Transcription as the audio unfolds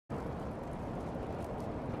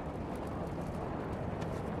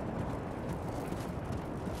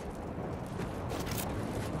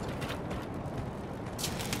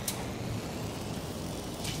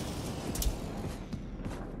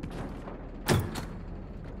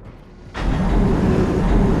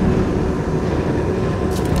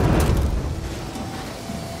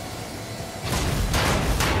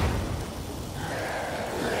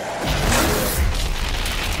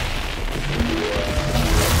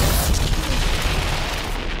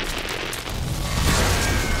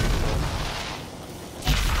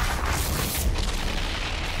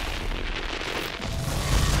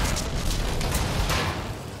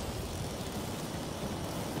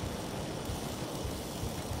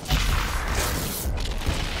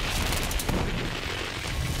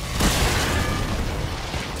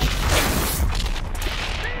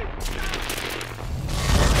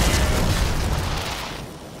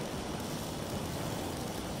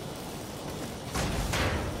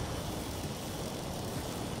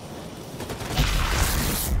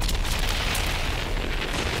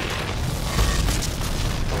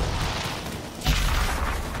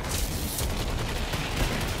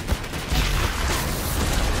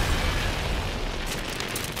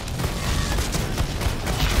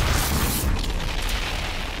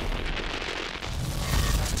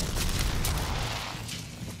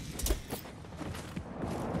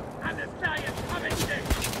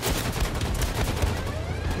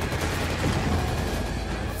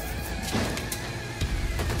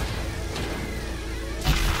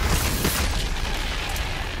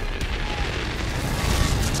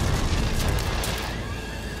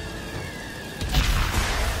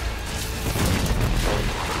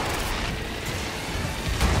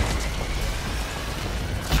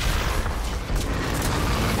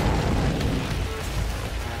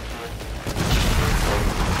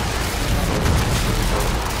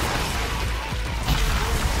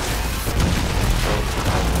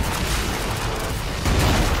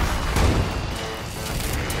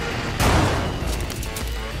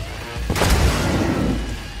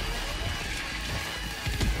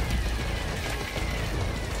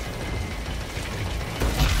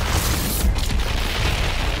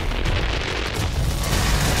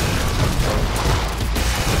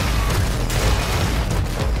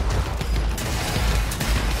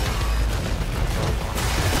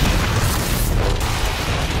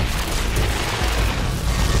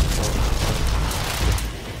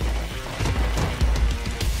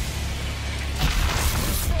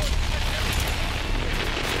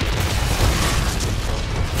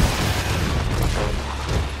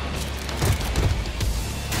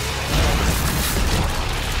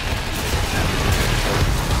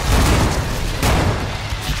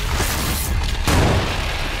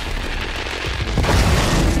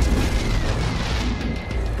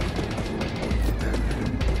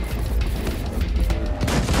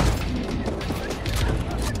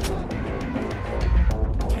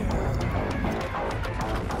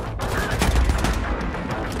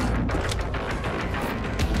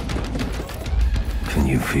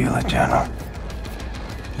You feel it, General.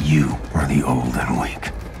 You are the old and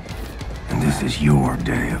weak. And this is your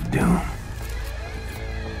day of doom.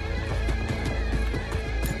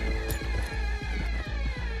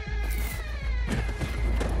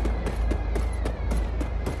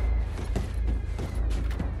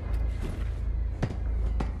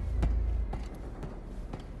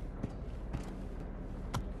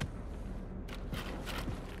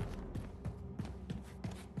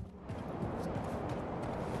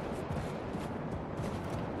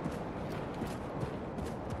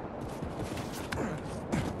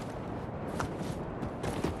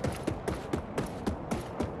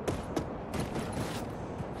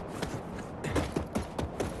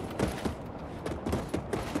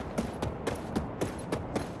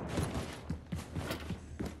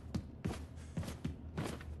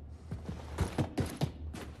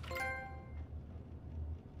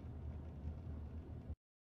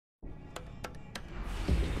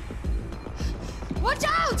 Watch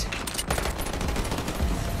out!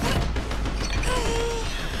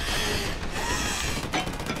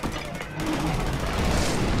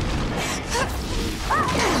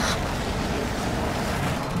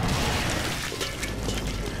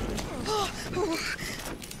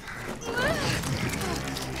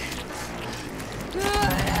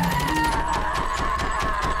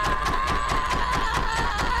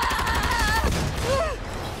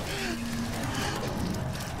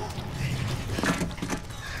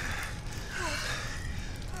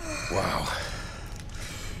 Wow.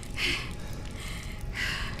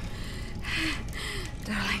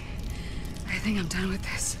 Darling, I think I'm done with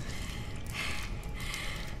this.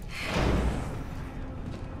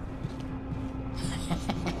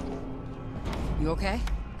 You okay?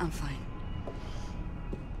 I'm fine.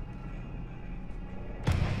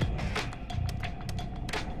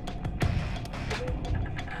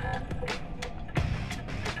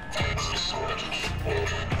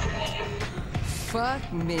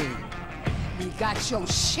 Fuck me. You got your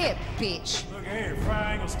shit, bitch. Look here,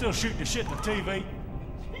 Frying. I'm still shooting the shit in the TV.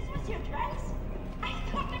 This was your dress? I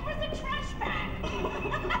thought it was a trash bag.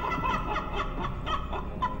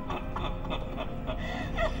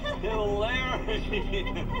 Hilarious!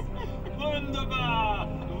 Wunderbar!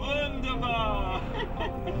 Wunderbar!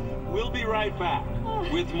 We'll be right back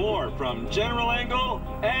with more from General Angle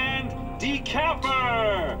and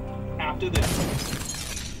Decapper after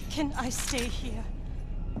this. Can I stay here?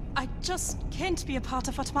 I just can't be a part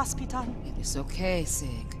of what must be done. It's okay,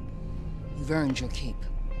 Sig. You've earned your keep.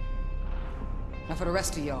 Now for the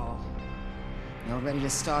rest of y'all. Y'all ready to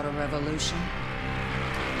start a revolution?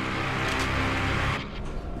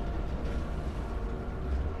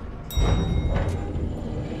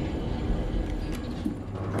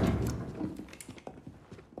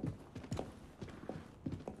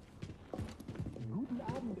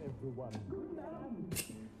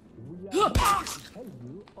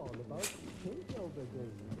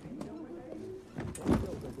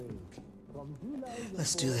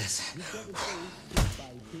 Let's do this.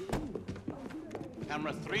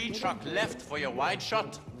 Camera 3, truck left for your wide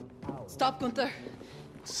shot. Stop, Gunther.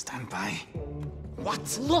 Stand by.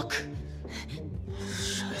 What? Look!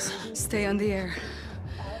 Stay on the air.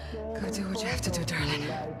 Go do what you have to do, darling.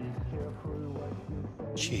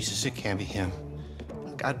 Jesus, it can't be him.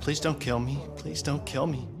 God, please don't kill me. Please don't kill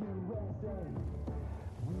me.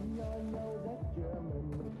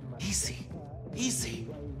 Easy. Easy.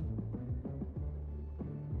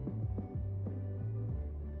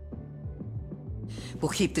 We'll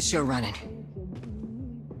keep the show running.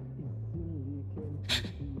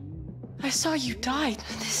 I saw you died.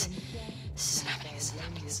 This isn't happening. This isn't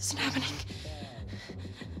happening. This isn't happening.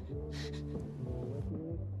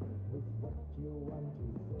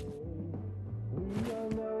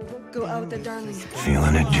 Go out there, darling.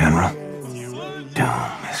 Feeling it, General?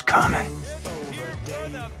 Doom is coming. For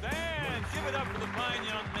the band, give it up for the fine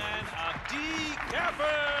young man of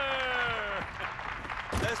Decapper!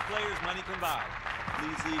 Best players money can buy.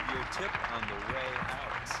 Please leave your tip on the way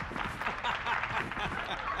out.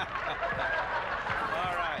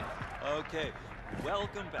 All right, okay,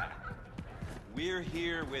 welcome back. We're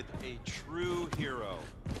here with a true hero.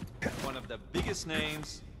 One of the biggest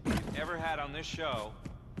names we've ever had on this show.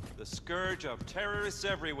 The scourge of terrorists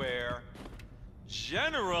everywhere,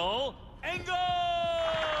 General Angle!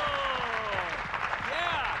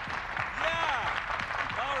 Yeah!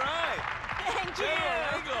 All right! Thank General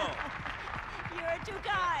Angle! You're too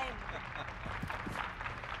kind.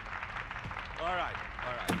 All right.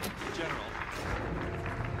 General,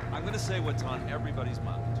 I'm gonna say what's on everybody's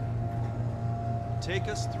mind. Take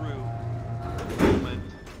us through the moment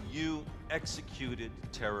you executed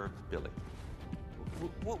Terror Billy.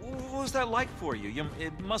 What was that like for you?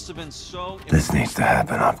 It must have been so... This needs to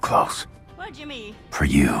happen up close. What do you mean? For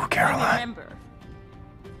you, I Caroline. remember,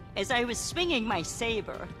 as I was swinging my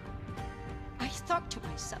saber, I thought to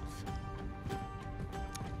myself,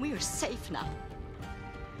 we are safe now.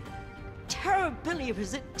 Terror Billy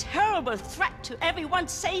was a terrible threat to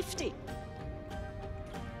everyone's safety.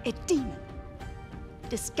 A demon,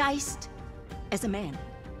 disguised as a man.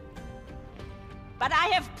 But I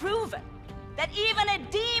have proven that even a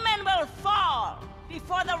demon will fall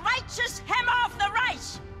before the righteous hem off the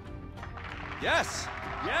Reich. Yes!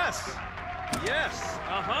 Yes! Yes!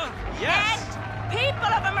 Uh-huh! Yes! And people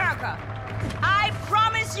of America, I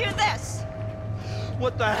promise you this.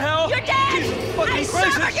 What the hell? You're dead! Jesus fucking I Christ,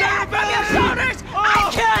 severed it's your head from your Billy! shoulders! Oh!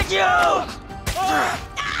 I killed you!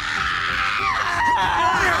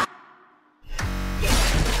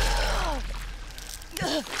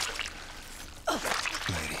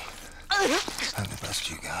 Lady, is that the best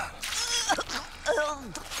you got?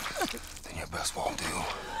 Then your best won't do.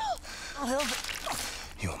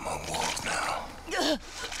 You among wolves now.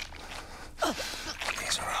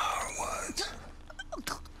 These are our woods.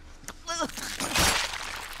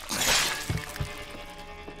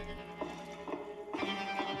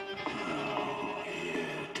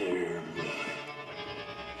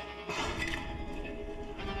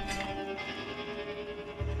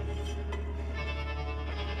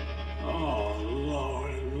 Oh,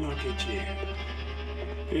 Lord, look at you.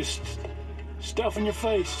 There's stuff in your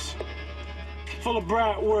face. Full of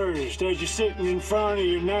bright words as you're sitting in front of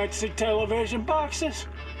your Nazi television boxes.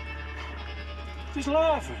 Just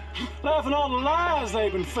laughing. Laughing all the lies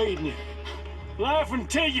they've been feeding you. Laughing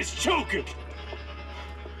till you're choking.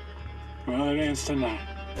 Well, it ends tonight.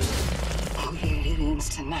 Oh, yeah, it ends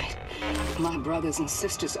tonight. My brothers and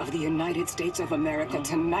sisters of the United States of America,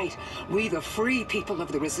 tonight, we, the free people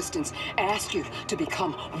of the resistance, ask you to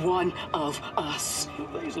become one of us.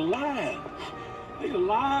 There's a lie. There's a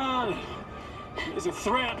lie. There's a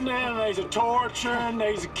threatening, there's a torturing,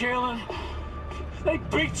 there's a killing. They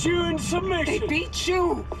beat you in submission. They beat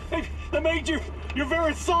you. They made your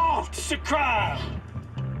very thoughts a crime.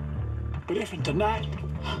 But if tonight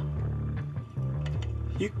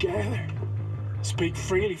you gather, speak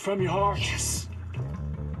freely from your heart. Yes.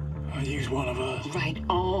 I'll use one of us. Right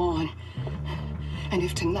on. And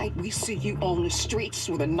if tonight we see you on the streets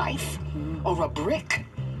with a knife or a brick,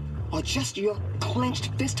 or just your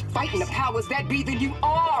clenched fist fighting the powers that be, then you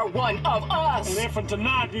are one of us. And if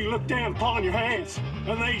tonight you look down upon your hands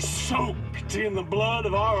and they soaked in the blood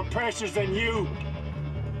of our oppressors, then you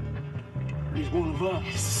is one of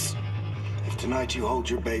us. If tonight you hold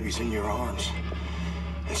your babies in your arms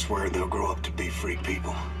and swear they'll grow up to be free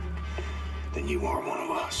people, then you are one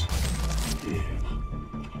of us. Yeah.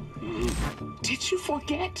 Did you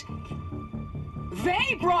forget?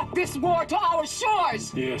 They brought this war to our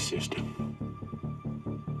shores! Yes, sister.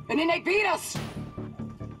 And then they beat us!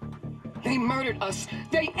 They murdered us.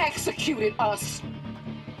 They executed us.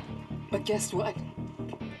 But guess what?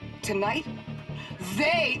 Tonight,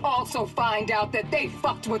 they also find out that they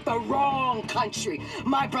fucked with the wrong country.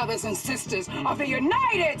 My brothers and sisters of the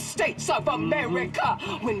United States of America.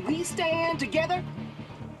 When we stand together,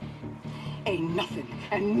 ain't nothing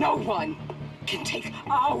and no one can take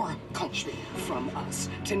our country from us.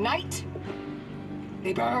 Tonight,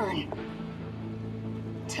 they burn.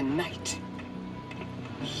 Tonight,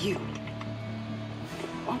 you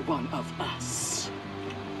are one of us.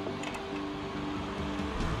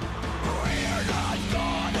 We're not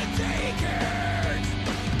gonna take it.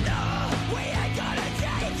 No, we ain't gonna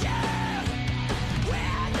take it.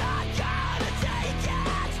 We're not gonna take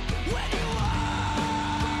it when you are.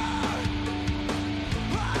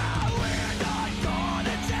 Oh, we're not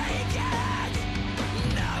gonna take it.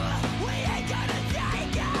 No, we ain't gonna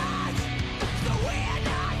take it. So we're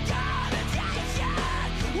not gonna take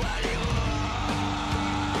it when you are.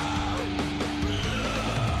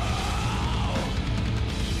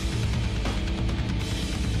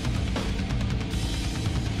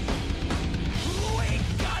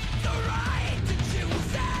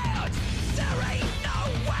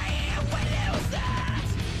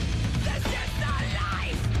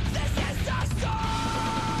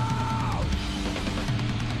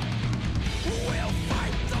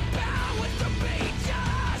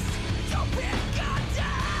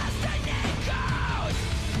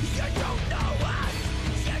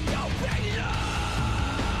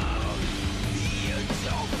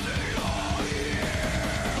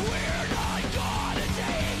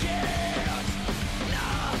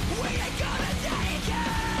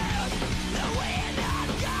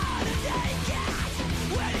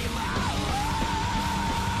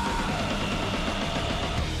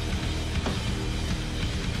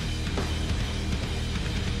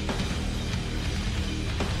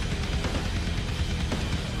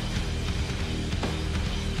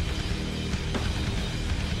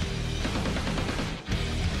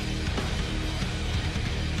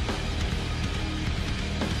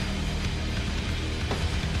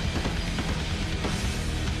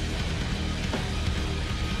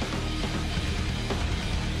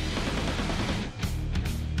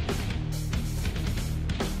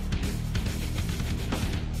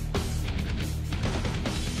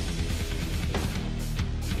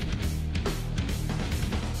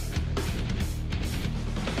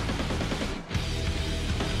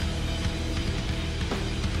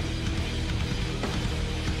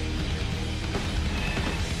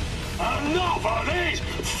 enough of these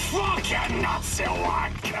fucking Nazi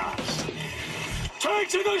wankers! Take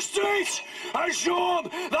to the streets and show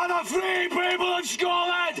them that the free people of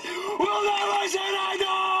Scotland will never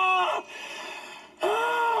surrender!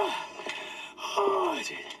 Oh,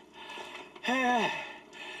 dear.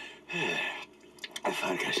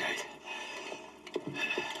 Focus out.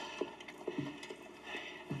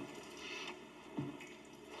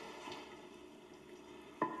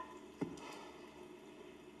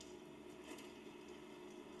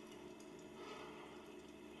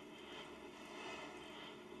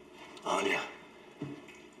 Anya.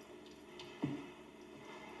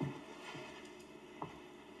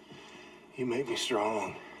 You make me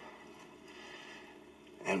strong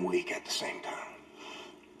and weak at the same time.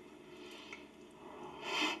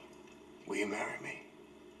 Will you marry me?